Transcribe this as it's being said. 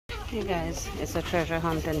Hey guys, it's a treasure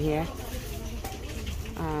hunt in here.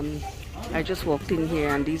 I just walked in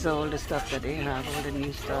here and these are all the stuff that they have, all the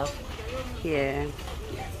new stuff here.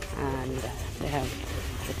 And they have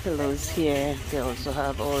the pillows here. They also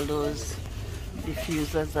have all those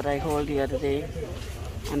diffusers that I hauled the other day.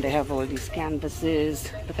 And they have all these canvases.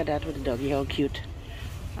 Look at that with the doggy, how cute.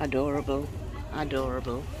 Adorable,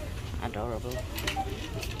 adorable, adorable.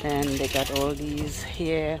 Then they got all these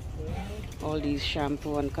here. All these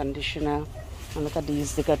shampoo and conditioner, and look at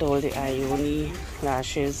these, they got all the Ioni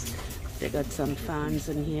lashes. They got some fans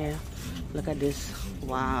in here. Look at this,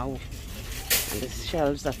 wow. And the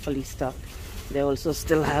shelves are fully stocked. They also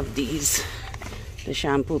still have these, the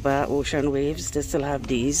shampoo bar Ocean Waves. They still have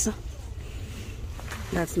these.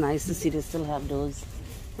 That's nice to see they still have those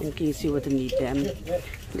in case you were to need them.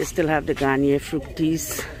 They still have the Garnier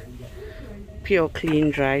Fructis Pure Clean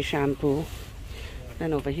Dry Shampoo.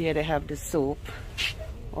 Then over here they have the soap,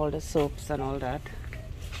 all the soaps and all that.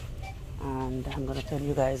 And I'm going to tell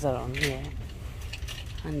you guys around here.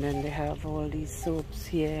 And then they have all these soaps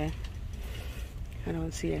here. I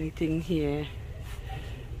don't see anything here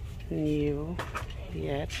new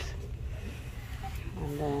yet.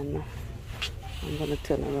 And then I'm going to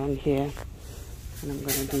turn around here and I'm going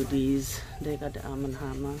to do these. They got the Arm &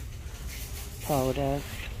 Hammer powder.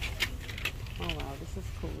 Oh wow, this is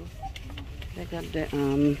cool. They got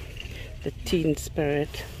the Teen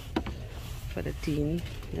Spirit for the teen.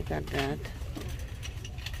 They got that.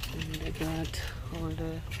 And they got all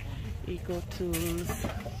the Eco Tools.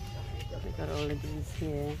 They got all of these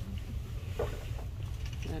here.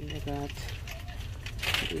 And they got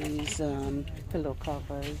these pillow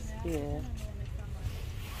covers here.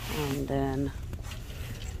 And then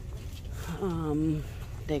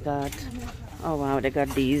they got, oh wow, they got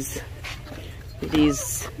these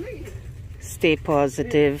Stay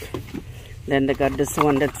Positive. Then they got this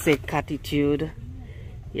one that say Catitude.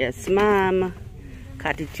 Yes, ma'am.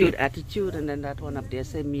 Catitude, attitude. And then that one up there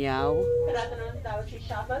say meow. Good afternoon, Dollar Tree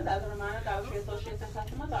shoppers. As a reminder, Dollar Tree associates and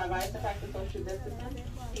customers are advised to practice social distancing.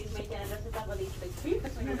 Please maintain a distance of at least 6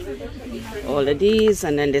 feet. All of these.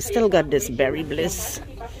 And then they still got this Berry Bliss.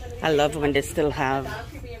 I love when they still have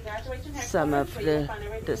some of the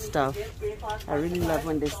stuff. I really love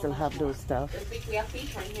when they still have those stuff.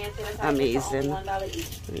 Amazing.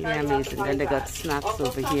 Really amazing. Then they got snacks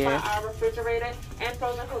over here.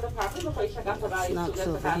 Snacks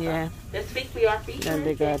over here. Then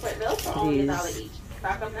they got these.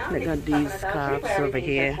 They got these scarves over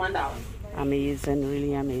here. Amazing,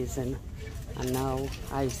 really amazing. And now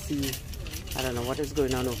I see, I don't know what is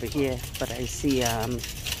going on over here, but I see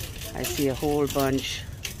a whole bunch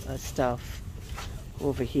of stuff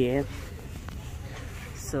over here.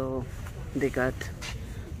 So they got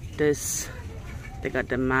this, they got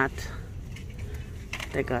the mat,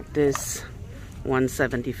 they got this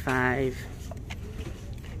 $175,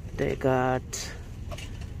 they got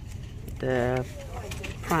the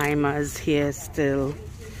primers here still,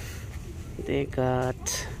 they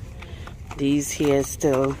got these here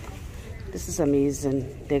still. This is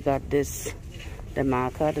amazing. They got this, the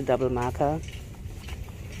marker, the double marker.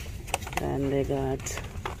 Then they got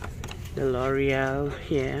the L'Oreal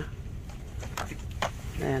here.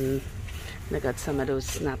 Then they got some of those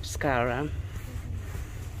Snapscara.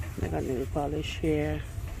 They got nail polish here.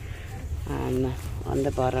 And on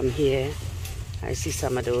the bottom here, I see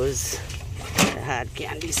some of those. The hard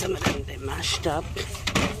candy, some of them they mashed up.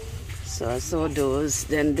 So I saw those.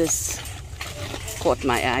 Then this caught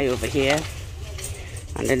my eye over here.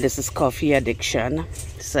 And then this is Coffee Addiction,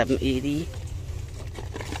 $7.80.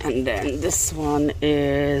 And then this one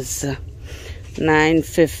is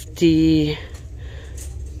 $9.50,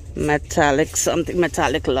 metallic something,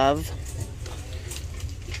 metallic love.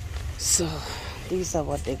 So these are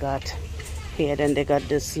what they got here. Then they got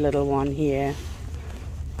this little one here.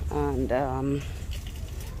 And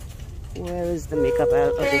where is the makeup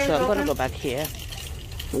aisle? Okay, so I'm gonna go back here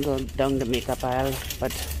and go down the makeup aisle,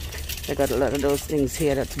 but they got a lot of those things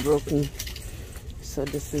here that's broken. So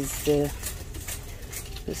this is the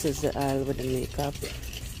aisle with the makeup.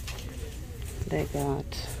 They got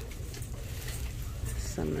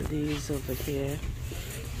some of these over here.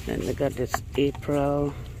 Then they got this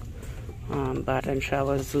April Bath and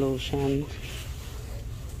Showers lotion.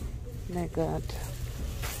 They got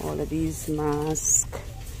all of these masks.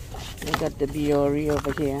 They got the Biore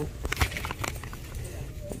over here.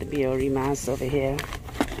 The Biore mask over here.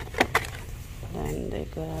 Then they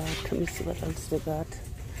got, let me see what else they got.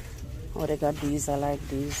 Oh, they got these. I like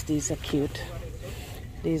these. These are cute.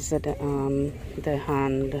 These are the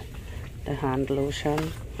hand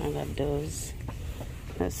lotion. I got those.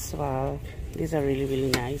 That's Suave. These are really,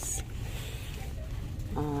 really nice.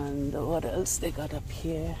 And what else they got up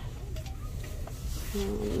here?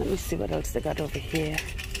 Let me see what else they got over here.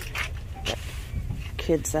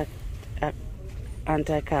 Kids at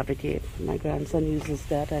anti-cavity. My grandson uses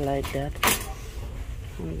that. I like that.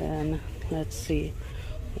 And then let's see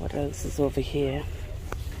what else is over here.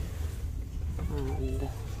 And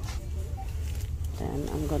then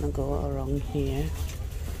I'm gonna go around here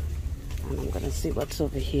and I'm gonna see what's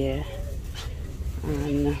over here.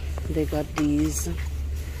 And they got these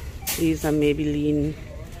are Maybelline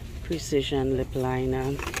Precision Lip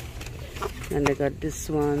Liner. And they got this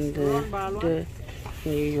one, the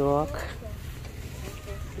New York.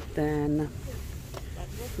 Then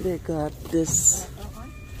they got this.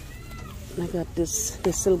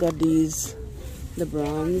 They still got these, the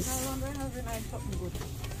bronze.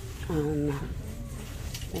 And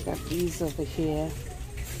they got these over here.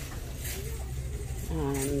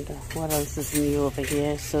 And what else is new over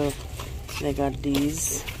here? So they got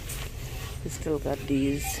these. They still got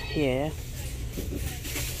these here,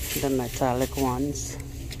 the metallic ones.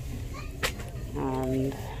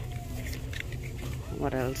 And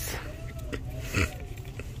what else?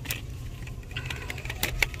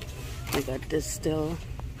 I got this still.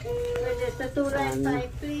 And I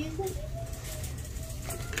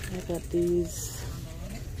got these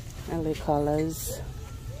LA colors.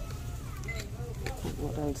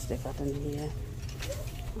 What else they got in here?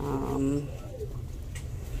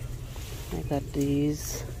 I got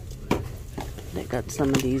these. They got some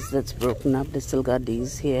of these that's broken up. They still got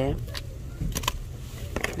these here.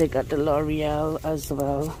 They got the L'Oreal as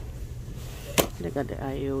well. They got the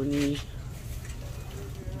Ioni.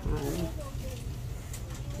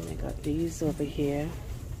 They got these over here.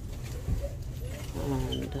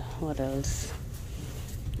 And what else?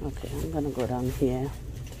 Okay, I'm gonna go down here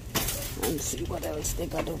and see what else they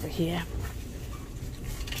got over here.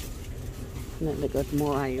 And then they got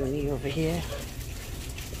more Ioni over here.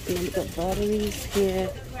 And then they got batteries here.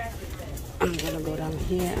 I'm gonna go down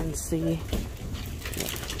here and see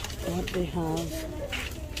what they have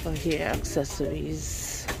for hair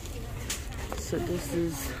accessories. So this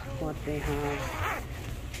is what they have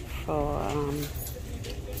for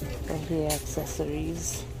the hair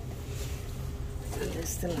accessories. And they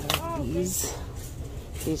still have these.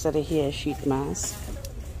 These are the hair sheet mask.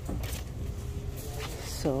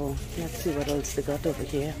 So let's see what else they got over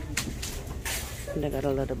here. They got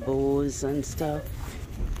a lot of bows and stuff.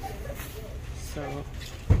 So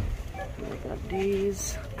they got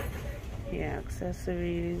these hair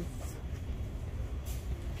accessories.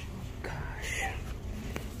 Gosh,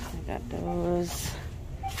 I got those.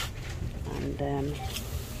 And then,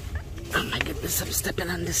 oh my goodness, I'm stepping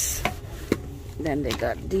on this. Then they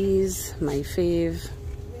got these, my fave.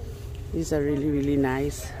 These are really, really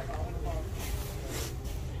nice.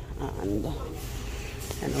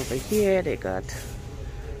 And over here they got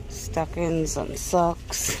stockings and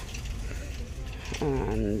socks.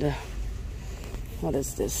 And what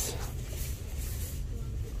is this?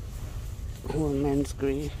 Women's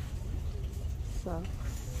gray socks.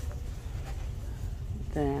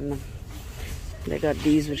 Then they got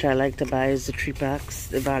these, which I like to buy, is the 3-packs,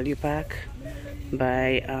 the value pack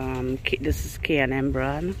by this is K&M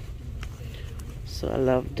brand. So I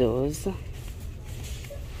love those.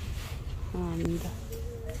 And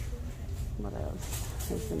what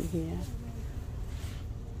else is in here?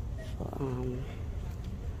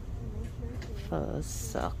 For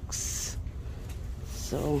socks.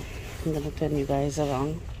 So I'm gonna turn you guys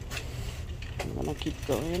around. I'm gonna keep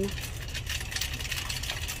going.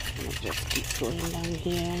 I'm gonna just keep going down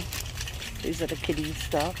here. These are the kiddie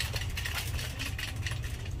stuff.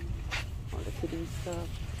 All the kiddie stuff.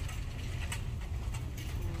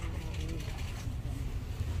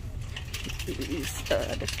 These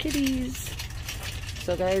are the kitties.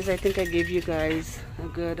 So guys, I think I gave you guys a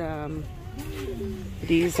good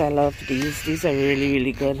these, I love these. These are really,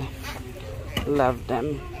 really good. Love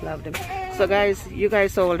them. Love them. So guys, you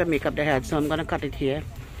guys saw all the makeup they had, so I'm gonna cut it here.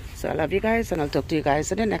 So I love you guys, and I'll talk to you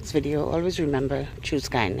guys in the next video. Always remember, choose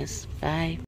kindness. Bye.